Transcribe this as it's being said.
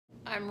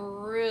I'm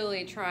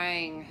really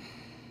trying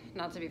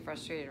not to be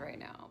frustrated right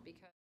now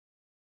because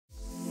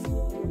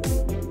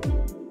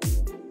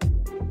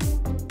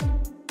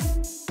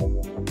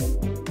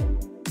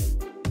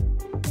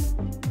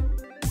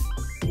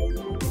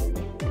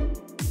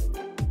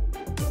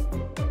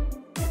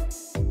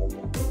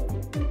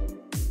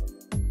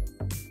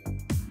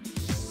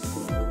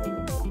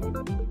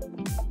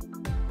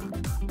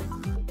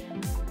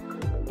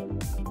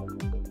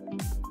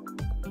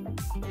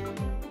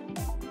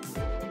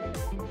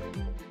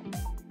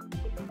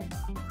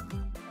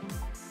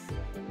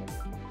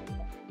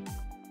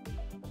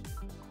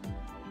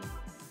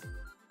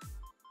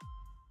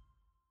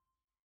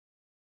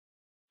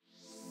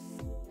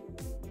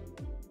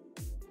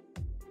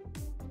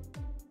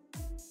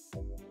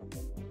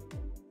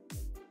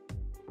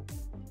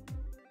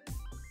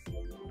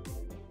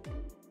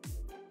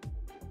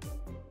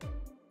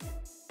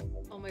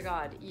oh my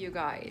God, you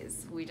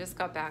guys, we just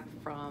got back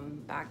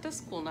from back to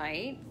school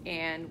night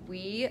and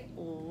we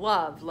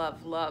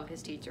love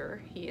his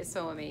teacher. He is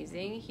so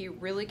amazing. He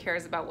really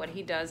cares about what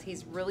he does.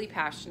 He's really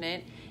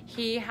passionate.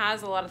 He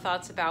has a lot of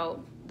thoughts about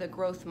the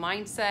growth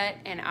mindset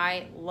and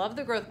I love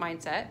the growth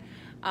mindset.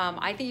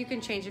 I think you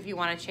can change if you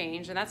want to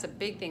change, and that's a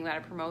big thing that I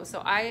promote.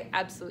 So I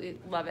absolutely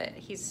love it.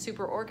 He's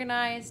super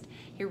organized.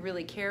 He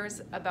really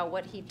cares about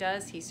what he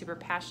does. He's super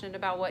passionate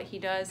about what he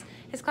does.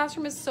 His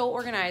classroom is so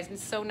organized and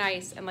so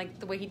nice, and like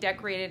the way he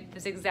decorated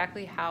is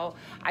exactly how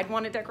I'd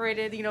want it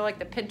decorated, you know, like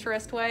the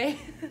Pinterest way.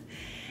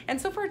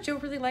 And so far, Joe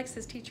really likes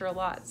his teacher a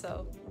lot,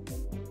 so.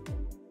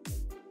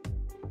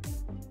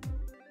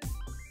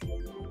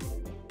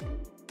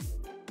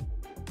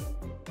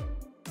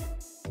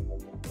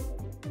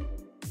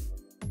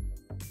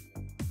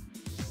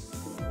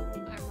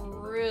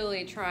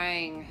 Really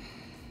trying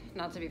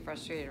not to be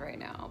frustrated right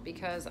now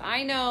because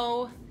I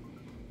know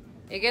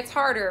it gets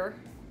harder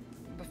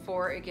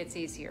before it gets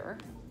easier,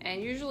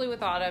 and usually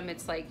with Autumn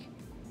it's like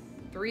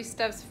 3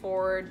 steps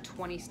forward,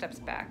 20 steps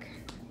back,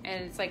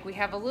 and it's like we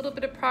have a little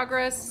bit of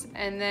progress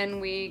and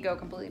then we go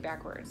completely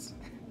backwards.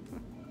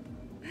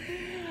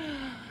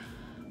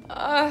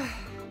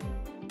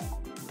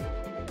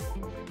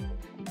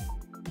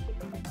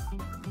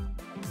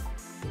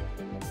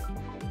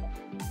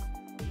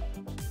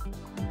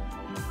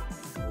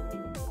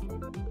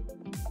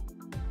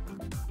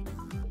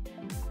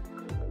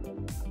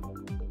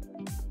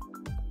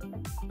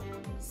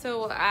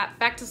 So at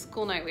back to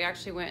school night, we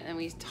actually went and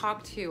we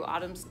talked to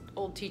Autumn's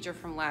old teacher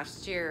from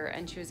last year,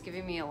 and she was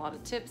giving me a lot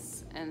of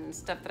tips and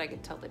stuff that I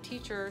could tell the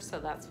teacher.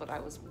 So that's what I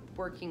was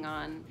working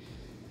on.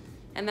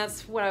 And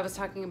that's what I was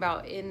talking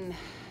about in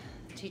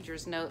the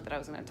teacher's note, that I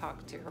was gonna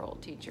talk to her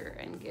old teacher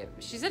and give.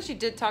 She said she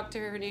did talk to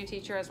her new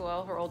teacher as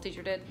well, her old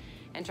teacher did,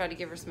 and tried to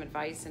give her some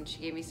advice, and she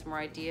gave me some more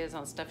ideas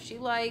on stuff she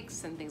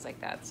likes and things like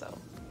that, so.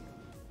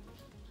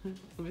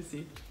 Let me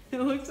see.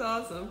 It looks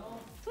awesome.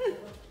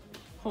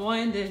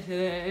 Hawaiian day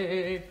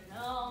today.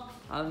 No.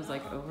 Autumn's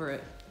like over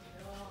it.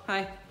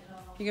 Hi.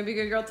 You gonna be a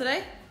good girl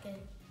today? Good.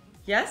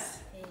 Yes?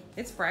 Good.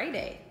 It's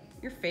Friday.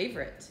 Your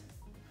favorite.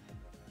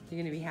 You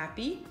gonna be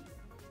happy?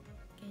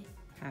 Good.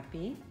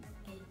 Happy?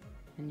 Good.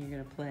 And you're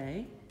gonna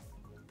play?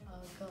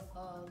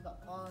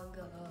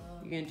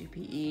 You're gonna do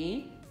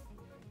PE?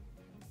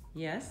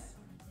 Yes?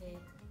 Good.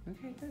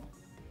 Okay, good.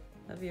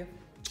 Love you.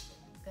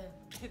 Good.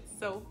 It's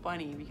so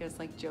funny because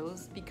like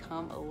Joe's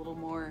become a little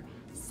more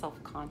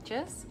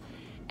self-conscious,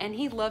 and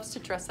he loves to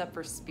dress up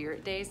for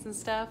spirit days and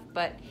stuff,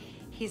 but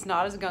he's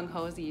not as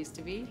gung-ho as he used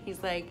to be.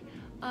 He's like,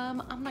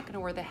 I'm not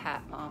gonna wear the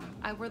hat, Mom.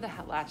 I wore the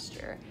hat last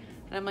year.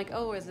 And I'm like,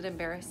 oh, is it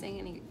embarrassing?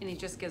 And he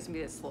just gives me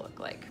this look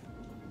like,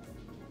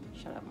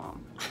 shut up,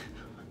 Mom.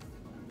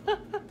 I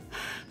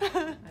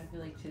feel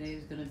like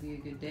today's gonna be a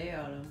good day,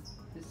 Autumn.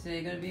 Is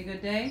today gonna be a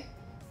good day?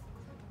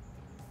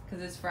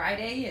 Because it's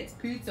Friday, it's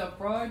Pizza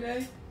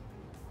Friday.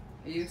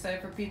 Are you excited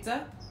for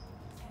pizza?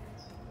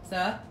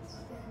 Za?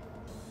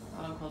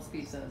 Autumn calls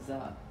pizza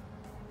Za.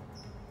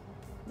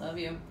 Love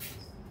you.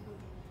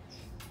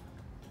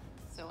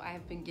 So I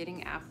have been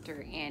getting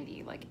after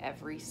Andy like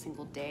every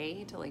single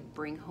day to like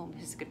bring home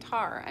his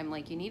guitar. I'm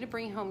like, you need to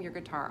bring home your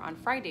guitar on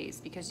Fridays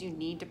because you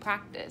need to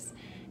practice.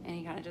 And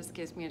he kind of just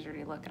gives me a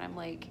dirty look, and I'm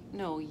like,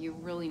 no, you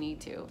really need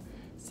to.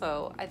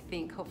 So I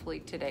think hopefully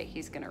today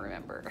he's gonna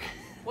remember.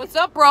 What's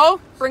up, bro?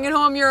 Bringing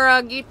home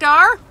your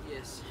guitar?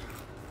 Yes.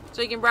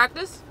 So you can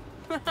practice?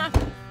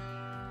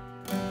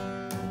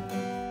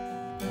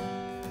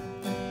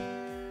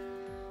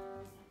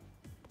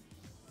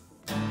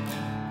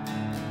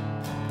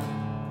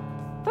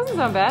 Doesn't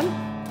sound bad.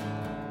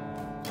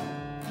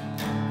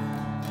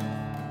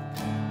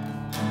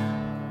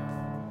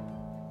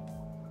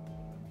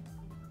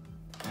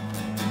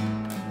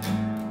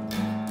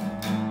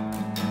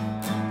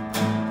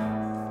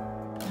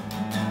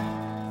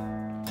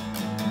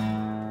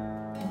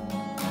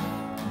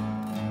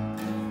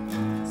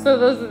 So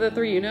those are the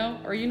 3 you know?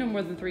 Or you know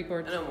more than 3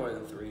 chords? I know more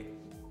than 3.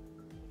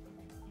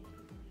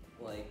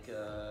 Like,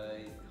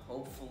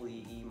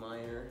 hopefully E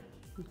minor.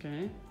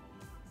 Okay.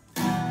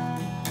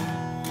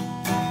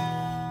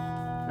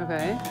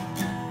 Okay.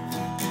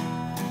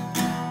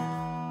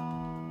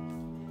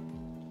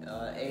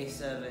 A,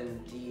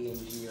 7, D,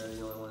 and G are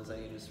the only ones I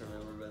can just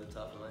remember by the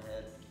top of my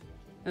head.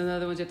 And the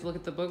other ones you have to look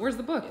at the book. Where's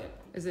the book? Yeah.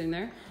 Is it in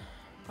there?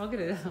 I'll get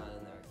it It's out. not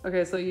in there.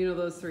 Okay, so you know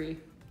those 3.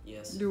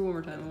 Yes. Do it one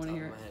more time. At I the want to top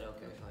hear of my head.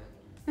 Okay,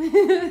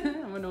 fine.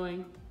 it. I'm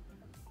annoying.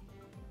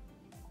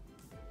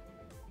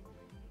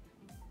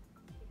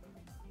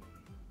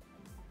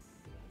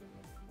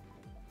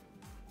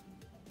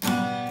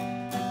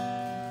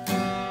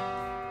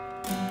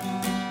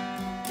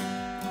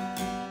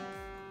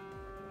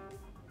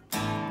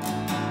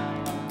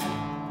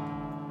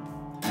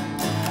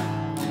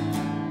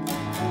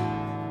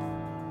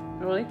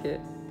 I like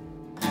it.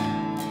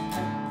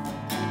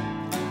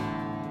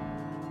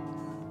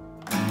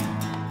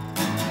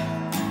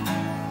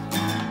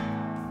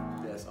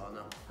 Yes, oh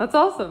no. That's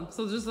awesome.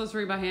 So just those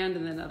 3 by hand,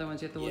 and then other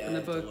ones you have to look in the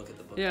I have book. to look at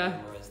the book Yeah.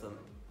 and memorize them.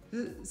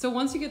 So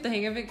once you get the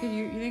hang of it, could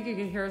you think you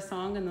could hear a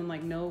song and then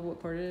like know what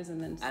chord it is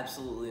and then?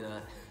 Absolutely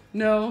not.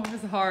 No,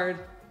 it's hard.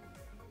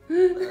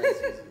 That's easy,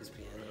 this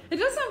piano. It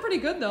does sound pretty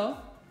good though.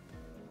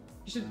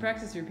 You should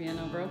practice your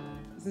piano, bro,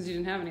 since you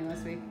didn't have any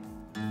last week.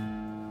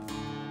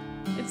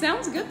 It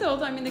sounds good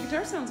though. I mean, the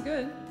guitar sounds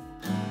good.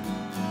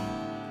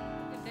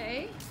 Good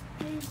day.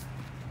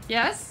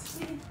 Yes?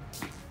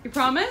 You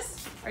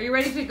promise? Are you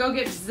ready to go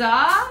get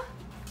Za?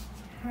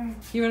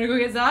 You want to go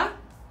get Za?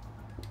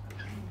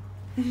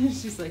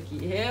 She's like,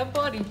 yeah,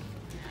 buddy.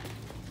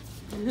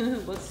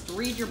 Let's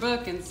read your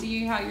book and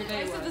see how your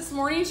day was. I said this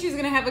morning she was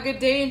going to have a good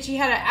day and she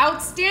had an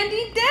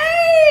outstanding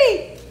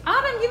day.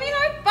 Autumn, give me a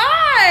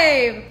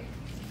high 5.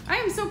 I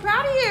am so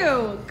proud of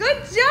you.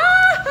 Good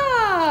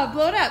job.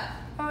 Blow it up.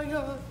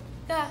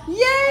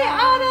 Yay,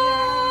 Autumn.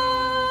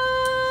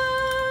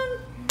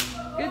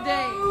 Good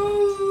day.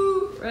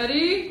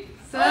 Ready,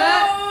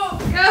 set,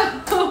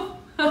 go.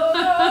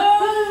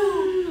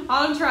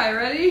 Autumn, try.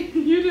 Ready?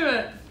 You do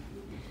it.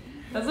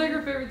 That's like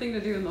her favorite thing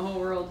to do in the whole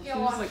world. She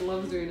just like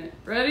loves doing it.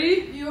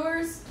 Ready?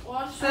 Viewers,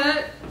 watch.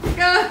 Set,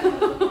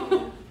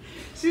 go.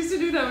 She used to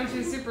do that when she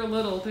was super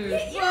little too.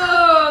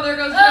 Whoa, there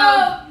goes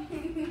Joe.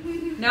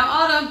 Now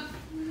Autumn.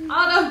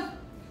 Autumn.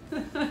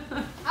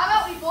 How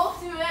about we both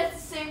do it at the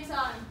same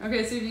time?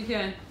 Okay, see if you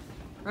can.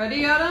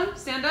 Ready, Autumn?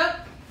 Stand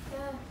up.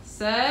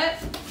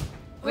 Set.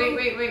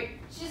 Wait.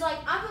 She's like,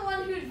 I'm the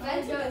one who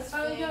invented this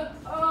thing.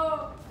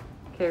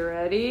 Okay,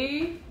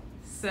 ready,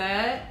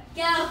 set,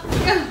 Go.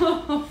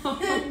 go.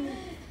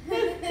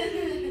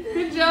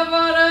 Good job,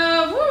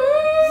 Autumn.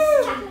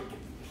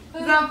 Woo!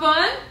 Is that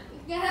fun?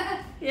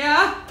 Yeah.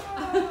 Yeah?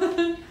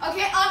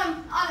 Okay,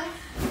 Autumn.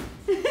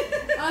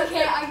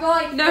 Okay, I'm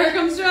going. Now here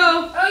comes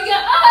Joe.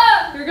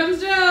 Okay, Here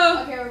comes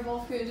Joe. Okay, we're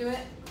both gonna do it.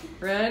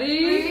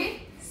 Ready,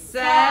 3,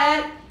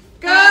 set,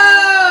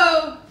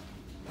 go.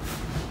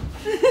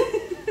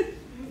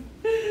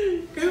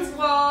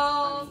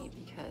 Goofball.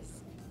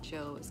 Because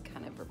Joe is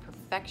kind of a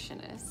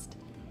perfectionist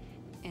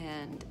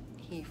and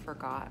he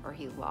forgot or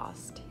he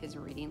lost his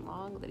reading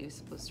log that he was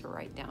supposed to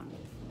write down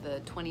the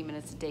 20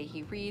 minutes a day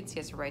he reads. He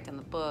has to write down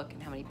the book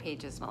and how many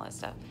pages and all that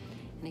stuff.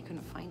 And he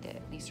couldn't find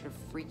it. And he started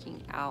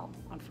freaking out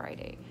on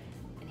Friday.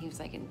 And he was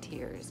like in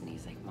tears. And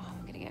he's like, Mom,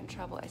 I'm gonna get in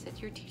trouble. I said,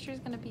 your teacher's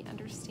gonna be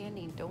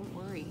understanding. Don't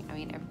worry. I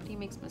mean, everybody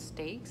makes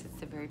mistakes. It's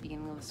the very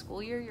beginning of the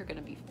school year. You're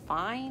gonna be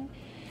fine.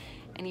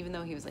 And even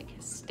though he was like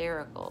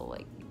hysterical,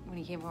 like when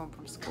he came home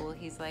from school,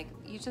 he's like,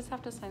 you just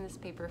have to sign this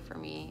paper for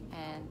me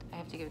and I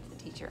have to give it to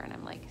the teacher. And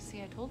I'm like,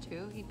 see, I told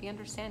you, he'd be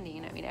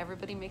understanding. I mean,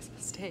 everybody makes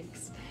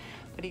mistakes,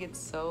 but he gets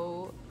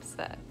so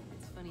upset.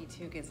 It's funny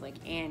too, because like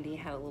Andy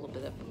had a little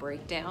bit of a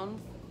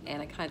breakdown,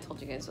 and I kind of told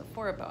you guys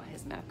before about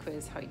his math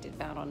quiz, how he did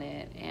bad on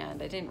it.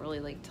 And I didn't really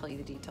like tell you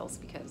the details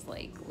because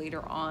like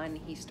later on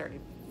he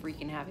started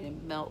freaking having a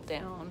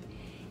meltdown.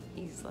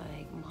 He's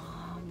like,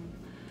 Mom,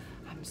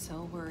 I'm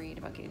so worried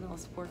about getting all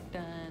this work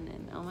done,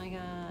 and oh my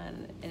God.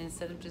 And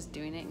instead of just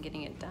doing it and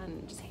getting it done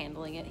and just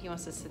handling it, he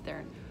wants to sit there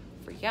and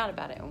freak out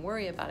about it and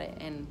worry about it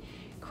and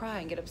cry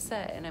and get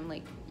upset. And I'm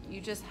like, you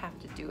just have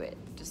to do it.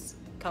 Just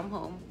come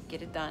home,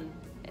 get it done,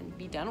 and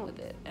be done with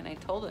it. And I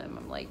told him,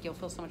 I'm like, you'll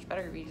feel so much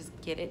better if you just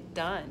get it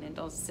done and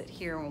don't sit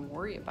here and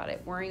worry about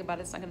it. Worrying about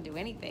it's not gonna do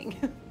anything.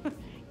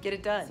 Get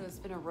it done. So it's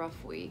been a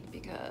rough week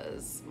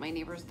because my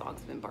neighbor's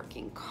dog's been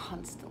barking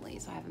constantly,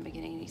 so I haven't been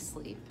getting any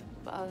sleep.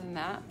 But other than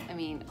that, I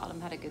mean,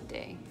 Autumn had a good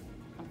day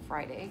on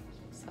Friday,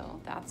 so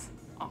that's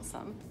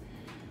awesome.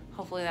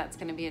 Hopefully that's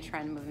gonna be a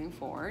trend moving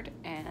forward,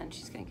 and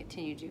she's gonna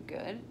continue to do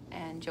good.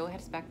 And Joe had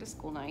his back to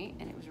school night,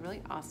 and it was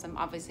really awesome.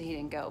 Obviously he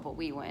didn't go, but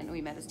we went.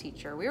 We met his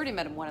teacher. We already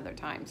met him one other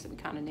time, so we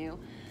kind of knew.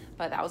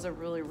 But that was a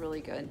really,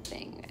 really good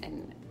thing,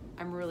 and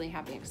I'm really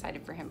happy and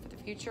excited for him for the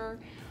future.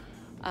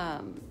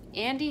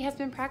 Andy has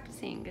been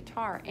practicing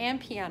guitar and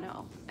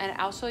piano, and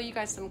I'll show you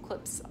guys some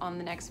clips on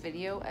the next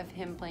video of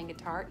him playing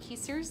guitar. He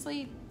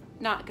seriously,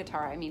 not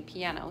guitar, I mean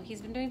piano.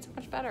 He's been doing so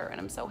much better, and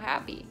I'm so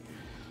happy.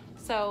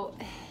 So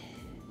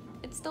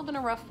it's still been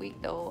a rough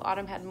week though.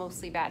 Autumn had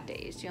mostly bad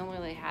days. She only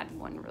really had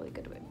one really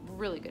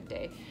good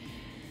day,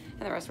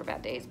 and the rest were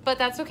bad days. But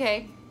that's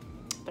okay.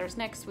 There's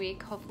next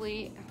week.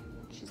 Hopefully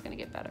she's gonna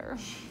get better,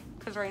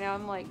 because right now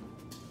I'm like,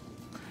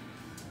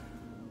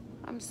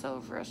 I'm so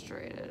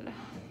frustrated.